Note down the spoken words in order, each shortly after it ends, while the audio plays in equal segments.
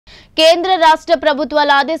కేంద్ర రాష్ట్ర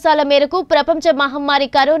ప్రభుత్వాల ఆదేశాల మేరకు ప్రపంచ మహమ్మారి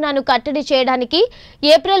కరోనాను కట్టడి చేయడానికి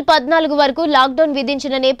ఏప్రిల్ 14 వరకు లాక్డౌన్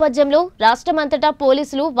విధించిన నేపథ్యంలో రాష్ట్రమంతటా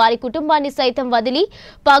పోలీసులు వారి కుటుంబాన్ని సైతం వదిలి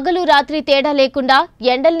పగలు రాత్రి తేడా లేకుండా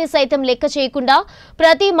ఎండల్ని సైతం లెక్క చేయకుండా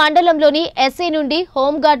ప్రతి మండలంలోని ఎస్ఐ నుండి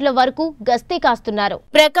హోంగార్డుల వరకు గస్తీ కాస్తున్నారు.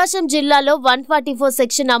 ప్రకాశం జిల్లాలో 144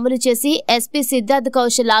 సెక్షన్ అమలు చేసి ఎస్పీ సిద్ధార్థ్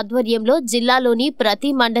కౌశల్ ఆధ్వర్యంలో జిల్లాలోని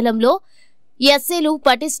ప్రతి మండలంలో ఎస్ఐలు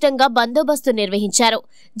పటిష్టంగా బందోబస్తు నిర్వహించారు.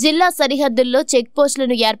 జిల్లా సరిహద్దుల్లో చెక్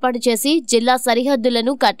పోస్టులను ఏర్పాటు చేసి జిల్లా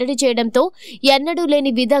సరిహద్దులను కట్టడి చేయడంతో ఎన్నడూ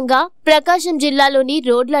లేని విధంగా ప్రకాశం జిల్లాలోని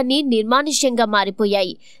రోడ్లన్నీ నిర్మానుష్యంగా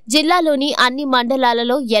మారిపోయాయి. జిల్లాలోని అన్ని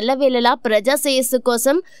మండలాలలో ఎల్లవేళలా ప్రజా శ్రేయస్సు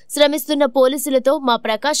కోసం శ్రమిస్తున్న పోలీసులతో మా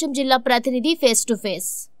ప్రకాశం జిల్లా ప్రతినిధి ఫేస్ టు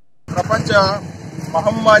ఫేస్. ప్రపంచ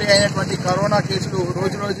మహమ్మారి అయినటువంటి కరోనా కేసులు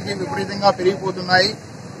రోజు రోజుకి విపరీతంగా పెరిగిపోతున్నాయి.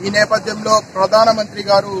 ఈ నేపథ్యంలో ప్రధానమంత్రి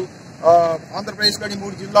గారు ఆంధ్రప్రదేశ్ లోని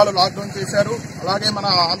 3 జిల్లాలు లాక్డౌన్ చేశారు. అలాగే మన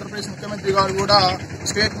ఆంధ్రప్రదేశ్ ముఖ్యమంత్రి గారు కూడా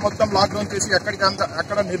స్టేట్ మొత్తం లాక్డౌన్ చేసి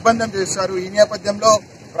అక్కడ నిర్బంధం చేశారు. ఈ నేపథ్యంలో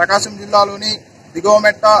ప్రకాశం జిల్లాలోని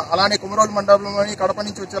దిగువమెట్ట, అలానే కుమరోలు మండలంలోని కడప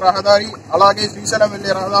నుంచి వచ్చే రహదారి, అలాగే శ్రీశైలం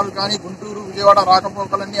వెళ్లే రహదారులు కానీ గుంటూరు, విజయవాడ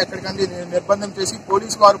రాకపోకలన్నీ అక్కడికండి నిర్బంధం చేసి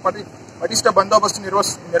పోలీసు వారు పటిష్ట బందోబస్తు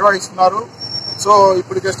నిర్వహిస్తున్నారు. సో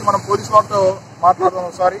ఇప్పుడు జస్ట్ మనం పోలీసు వారితో మాట్లాడదాం.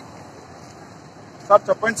 ఒకసారి సార్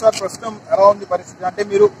చెప్పండి సార్, ప్రస్తుతం ఎలా ఉంది పరిస్థితి? అంటే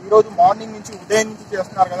మీరు ఈరోజు మార్నింగ్ నుంచి ఉదయం నుంచి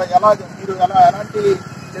చేస్తున్నారు కదా, మీరు ఎలాంటి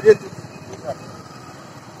చర్యలు తీసుకుంటారు?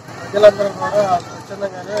 ప్రజలందరూ కూడా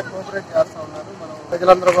స్వచ్ఛందంగానే కోఆపరేట్ చేస్తూ ఉన్నారు. మనం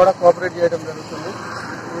ప్రజలందరూ కూడా కోఆపరేట్ చేయడం జరుగుతుంది.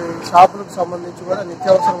 ఈ షాపులకు సంబంధించి కూడా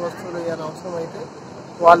నిత్యావసర వస్తువులు ఏమైనా అవసరం అయితే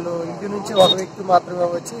వాళ్ళు ఇంటి నుంచి ఒక వ్యక్తి మాత్రమే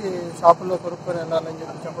వచ్చి షాపుల్లో కొనుక్కొని వెళ్ళాలని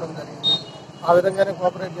చెప్పడం జరిగింది. ఆ విధంగానే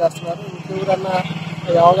కోఆపరేట్ చేస్తున్నారు. ఇంకెవరన్నా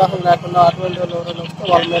అవగాహన లేకుండా అటువంటి వాళ్ళు ఎవరైనా వస్తే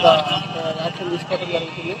వాళ్ళ మీద యాక్షన్ తీసుకోవడం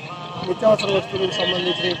జరుగుతుంది. నిత్యావసర వస్తువులకు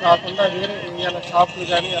సంబంధించినవి కాకుండా వేరే ఏమైనా షాపులు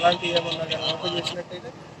కానీ అలాంటివి ఏమన్నా కానీ ఓపెన్ చేసినట్టయితే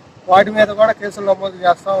వాటి మీద కూడా కేసులు నమోదు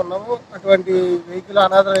చేస్తూ ఉన్నాము. అటువంటి వెహికల్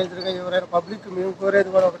అనాథరైజ్డ్గా ఎవరైనా పబ్లిక్ మేము కోరేది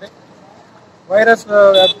కూడా ఒకటే, వైరస్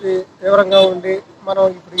వ్యాప్తి తీవ్రంగా ఉండి మనం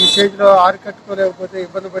ఇప్పుడు ఈ స్టేజ్లో ఆరికట్టుకోలేకపోతే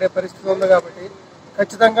ఇబ్బంది పడే పరిస్థితి ఉంది. కాబట్టి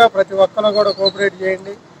ఖచ్చితంగా ప్రతి ఒక్కరు కూడా కోఆపరేట్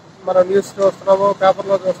చేయండి. మనం న్యూస్ చూస్తున్నాము,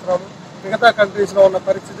 పేపర్లో చూస్తున్నాము. మిగతా కంట్రీస్లో ఉన్న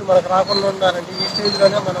పరిస్థితి మనకు రాకుండా ఉండాలంటే ఈ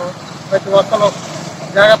స్టేజ్లోనే మనం ప్రతి ఒక్కరు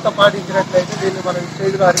జాగ్రత్త పాటించినట్లయితే దీన్ని మనం ఈ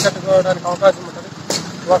స్టేజ్లో అరికట్టుకోవడానికి అవకాశం ఉంటుంది.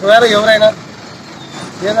 ఒకవేళ ఎవరైనా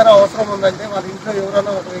ఏదైనా అవసరం ఉందంటే వాళ్ళ ఇంట్లో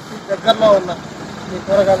ఎవరైనా ఒక వ్యక్తి దగ్గరలో ఉన్న ఈ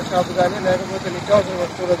కూరగాయల షాపు కానీ లేకపోతే నిత్యావసర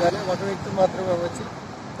వస్తువులు కానీ ఒక వ్యక్తి మాత్రమే వచ్చి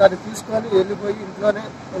దాన్ని తీసుకొని వెళ్ళిపోయి ఇంట్లోనే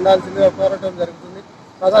ఉండాల్సిందిగా కోరటం జరుగుతుంది.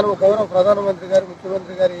 గౌరవ ప్రధానమంత్రి గారు,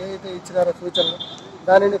 ముఖ్యమంత్రి గారు ఏదైతే ఇచ్చినారో సూచనలు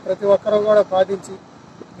దానిని ప్రతి ఒక్కరూ కూడా పాటించి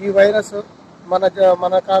ఈ వైరస్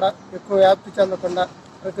మన కాడ ఎక్కువ వ్యాప్తి చెందకుండా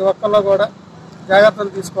ప్రతి ఒక్కరిలో కూడా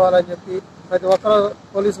జాగ్రత్తలు తీసుకోవాలని చెప్పి ప్రతి ఒక్కరు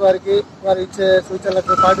పోలీసు వారికి వారు ఇచ్చే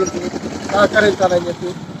సూచనలకు పాటించి సహకరించాలని చెప్పి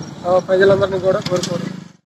ప్రజలందరినీ కూడా కోరుకోవడం.